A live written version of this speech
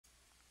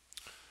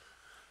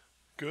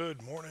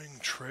Good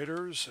morning,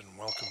 traders, and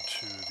welcome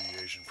to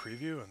the Asian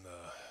preview and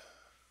the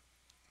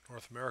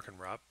North American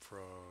wrap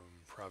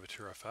from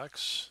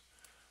PrivateerFX.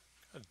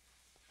 Got a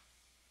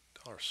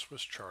dollar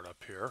Swiss chart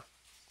up here,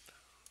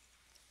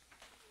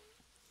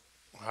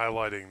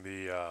 highlighting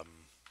the.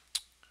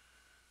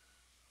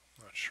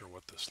 Not sure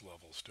what this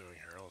level's doing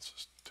here. Let's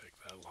just take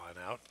that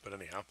line out. But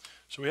anyhow,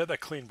 so we had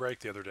that clean break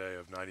the other day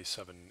of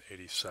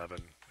 97.87,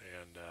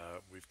 and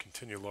we've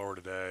continued lower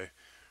today.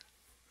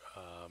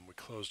 We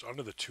closed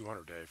under the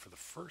 200-day for the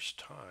first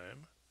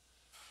time.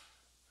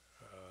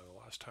 The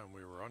last time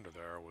we were under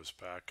there was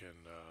back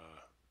in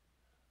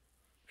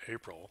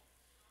April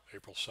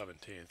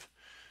 17th.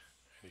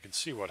 And you can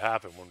see what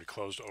happened when we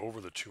closed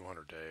over the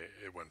 200-day.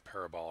 It went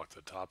parabolic to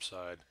the top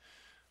side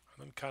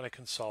and then kind of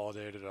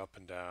consolidated up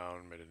and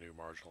down, made a new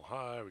marginal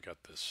high. We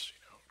got this,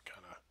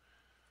 kind of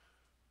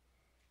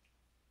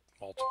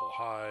multiple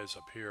highs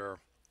up here.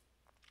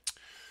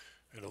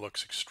 And it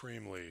looks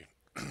extremely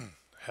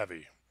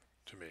heavy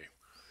to me.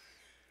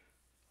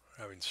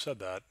 Having said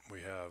that,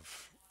 we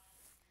have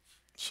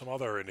some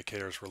other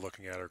indicators we're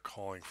looking at are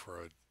calling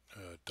for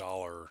a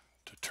dollar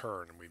to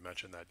turn, and we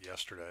mentioned that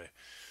yesterday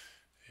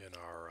in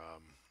our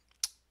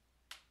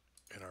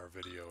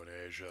video in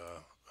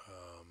Asia.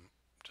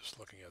 Just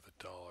looking at the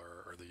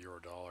dollar or the euro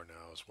dollar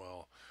now as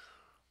well.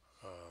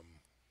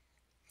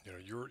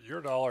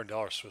 Euro dollar and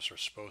dollar Swiss are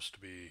supposed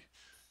to be,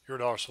 euro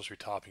dollar is supposed to be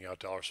topping out,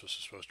 dollar Swiss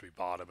is supposed to be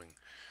bottoming,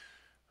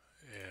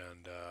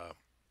 and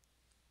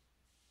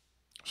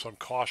so I'm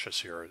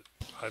cautious here.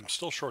 I'm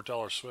still short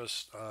dollar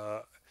Swiss.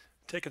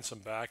 Taking some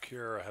back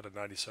here. I had a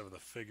 97 the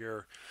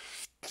figure.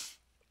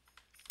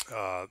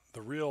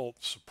 The real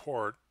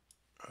support,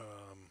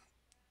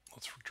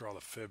 let's draw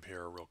the fib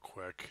here real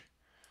quick.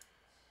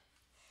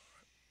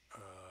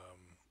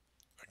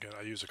 Again,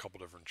 I use a couple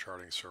different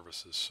charting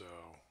services,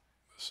 so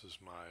this is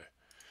my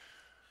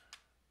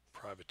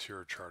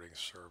Privateer charting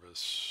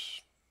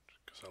service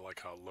because I like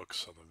how it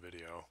looks on the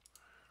video.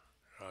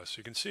 So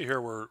you can see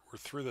here we're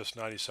through this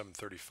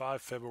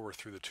 97.35 fib, we're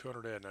through the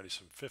 200-day at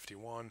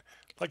 97.51.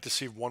 I'd like to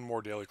see one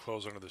more daily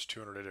close under this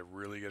 200-day to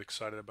really get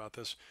excited about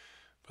this.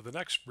 But the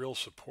next real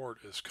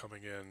support is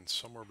coming in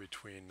somewhere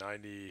between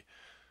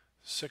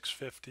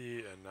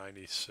 96.50 and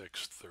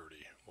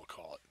 96.30, we'll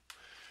call it.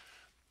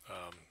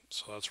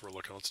 So that's where we're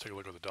looking. Let's take a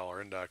look at the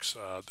dollar index.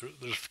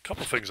 There's a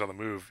couple things on the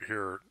move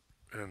here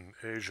in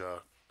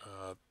Asia.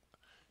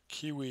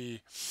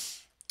 Kiwi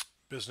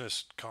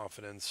business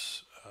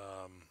confidence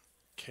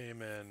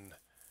came in,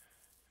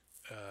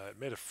 it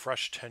made a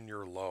fresh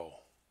 10-year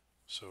low.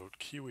 So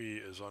Kiwi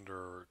is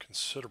under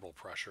considerable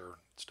pressure.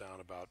 It's down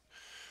about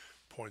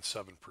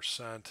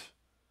 0.7%.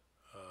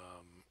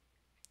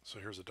 So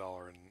here's a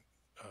dollar, and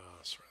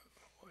let's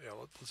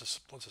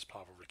just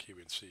pop over to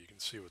Kiwi and see. You can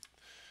see what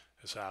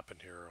has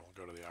happened here. I'll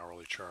go to the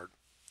hourly chart.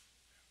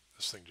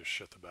 This thing just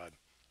shit the bed,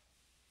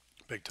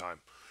 big time.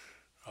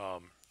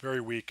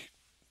 Very weak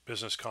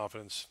business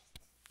confidence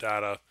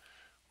data.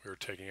 We were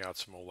taking out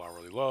some old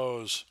hourly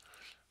lows.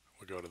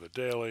 We go to the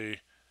daily,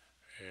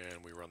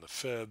 and we run the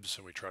fibs,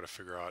 and we try to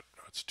figure out.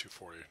 It's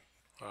 240.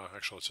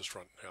 Actually, let's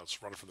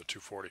run it from the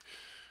 240.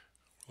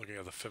 Looking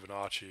at the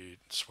Fibonacci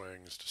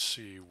swings to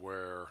see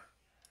where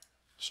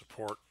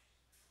support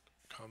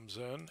comes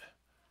in,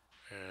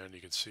 and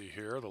you can see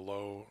here the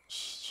low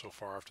so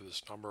far after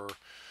this number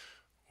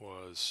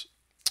was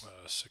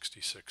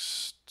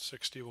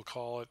 66.60, we'll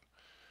call it,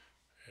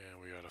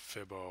 and we got a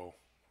Fibo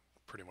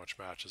pretty much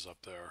matches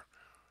up there.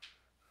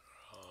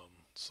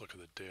 Let's look at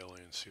the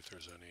daily and see if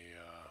there's any.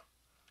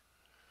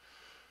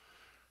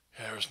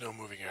 There's no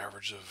moving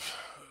average of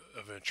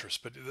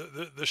interest, but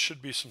this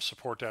should be some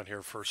support down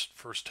here.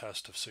 First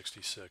test of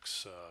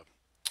 66,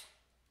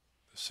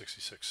 the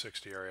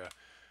 66.60 area.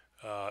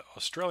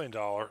 Australian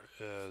dollar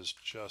is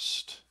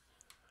just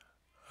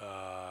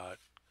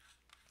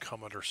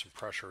come under some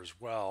pressure as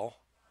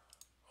well,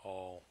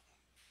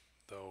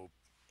 although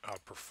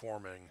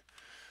outperforming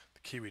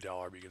the Kiwi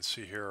dollar. But you can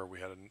see here we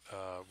had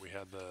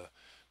the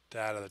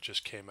data that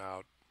just came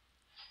out,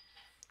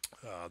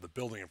 the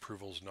building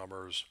approvals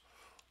numbers,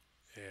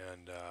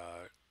 and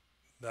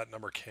that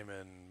number came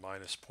in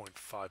minus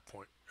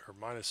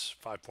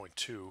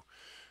 5.2,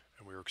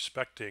 and we were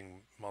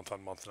expecting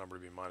month-on-month number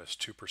to be minus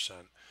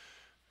 2%.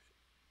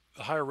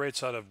 The higher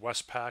rates out of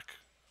Westpac,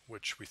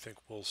 which we think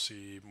we'll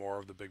see more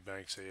of the big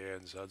banks, the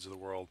ANZs of the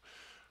world,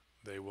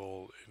 they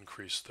will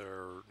increase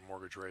their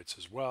mortgage rates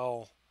as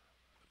well.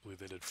 I believe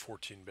they did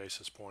 14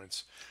 basis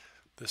points.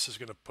 This is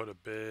going to put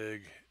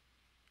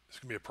it's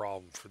going to be a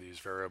problem for these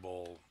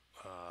variable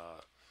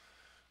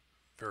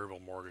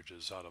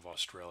mortgages out of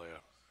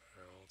Australia.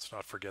 Let's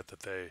not forget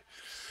that they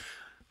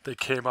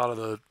came out of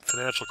the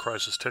financial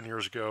crisis 10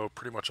 years ago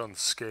pretty much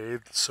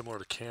unscathed, similar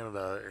to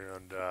Canada,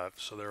 and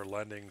so their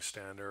lending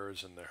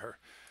standards and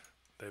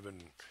they've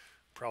been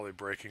probably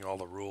breaking all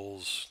the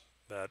rules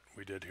that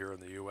we did here in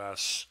the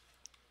U.S.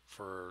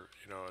 for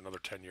another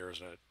 10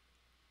 years. And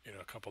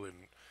a couple of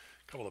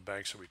the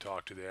banks that we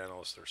talked to, the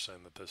analysts, they're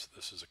saying that this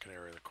is a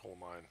canary in the coal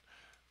mine.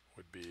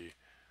 Would be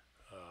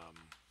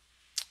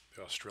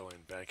the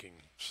Australian banking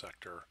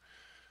sector.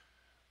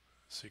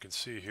 So you can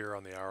see here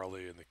on the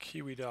hourly and the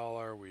Kiwi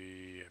dollar,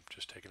 we have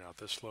just taken out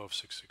this low of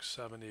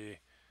 6670,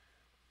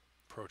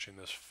 approaching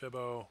this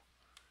Fibbo.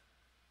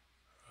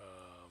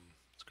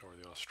 Let's go over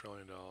the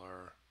Australian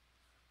dollar.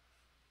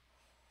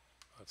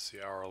 That's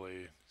the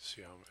hourly.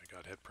 See how it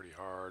got hit pretty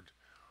hard.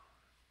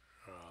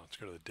 Let's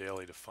go to the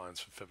daily to find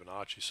some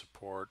Fibonacci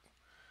support.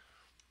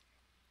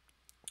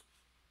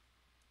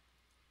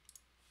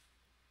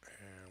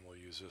 And we'll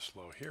use this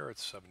low here at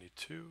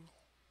 72.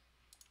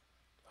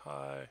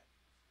 High.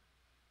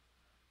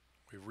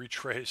 We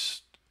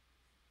retraced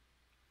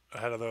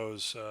ahead of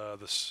those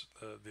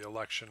the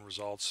election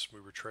results. We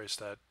retraced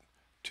that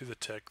to the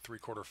tick,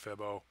 3/4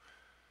 Fibbo.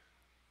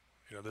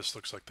 You know, this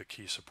looks like the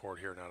key support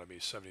here now to me,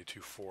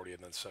 72.40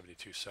 and then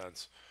 72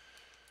 cents.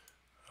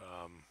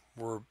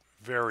 We're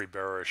very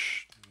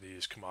bearish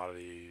these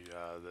commodity,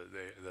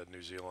 the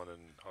New Zealand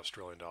and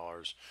Australian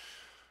dollars.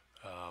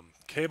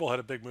 Cable had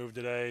a big move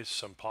today.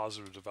 Some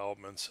positive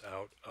developments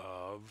out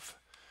of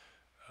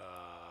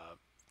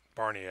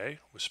Barnier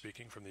was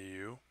speaking from the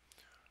EU,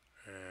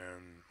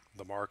 and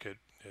the market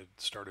had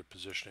started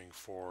positioning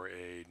for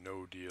a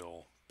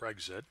no-deal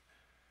Brexit,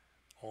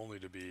 only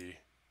to be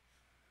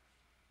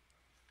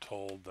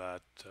told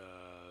that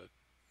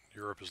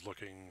Europe is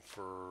looking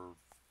for,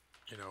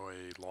 you know,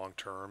 a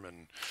long-term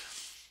and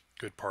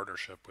good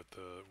partnership with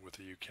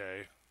the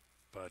UK,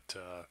 but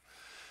a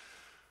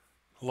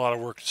lot of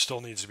work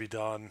still needs to be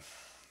done.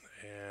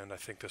 And I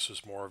think this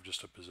is more of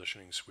just a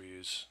positioning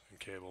squeeze in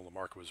cable. The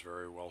market was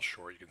very well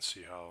short. You can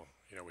see how,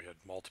 you know, we had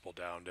multiple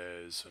down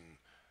days, and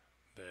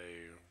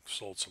they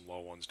sold some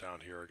low ones down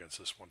here against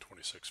this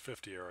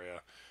 126.50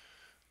 area,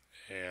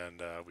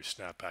 and we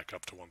snapped back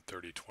up to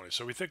 130.20.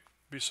 So we think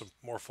be some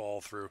more follow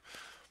through.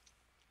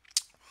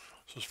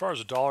 So as far as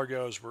the dollar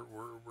goes,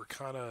 we're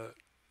kind of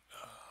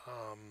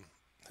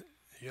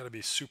you got to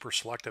be super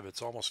selective.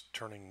 It's almost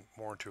turning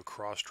more into a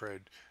cross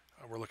trade.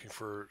 We're looking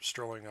for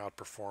sterling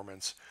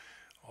outperformance,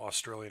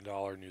 Australian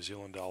dollar, New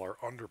Zealand dollar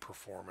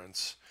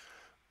underperformance.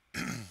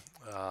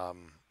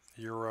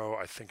 Euro,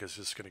 I think, is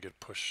just going to get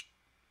pushed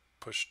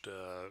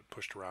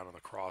around on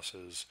the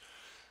crosses.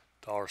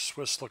 Dollar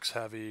Swiss looks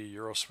heavy.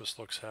 Euro Swiss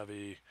looks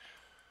heavy.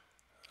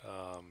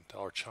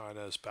 Dollar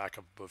China is back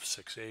up above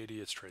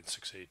 680. It's trading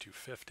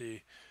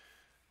 682.50.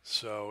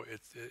 So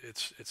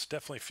it's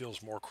definitely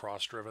feels more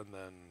cross-driven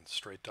than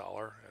straight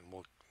dollar, and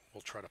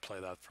we'll try to play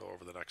that for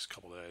over the next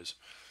couple days.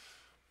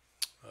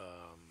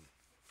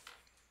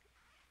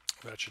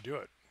 That should do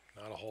it.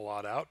 Not a whole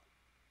lot out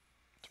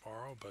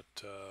tomorrow, but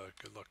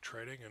good luck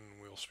trading, and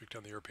we'll speak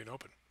down the European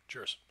Open.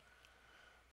 Cheers.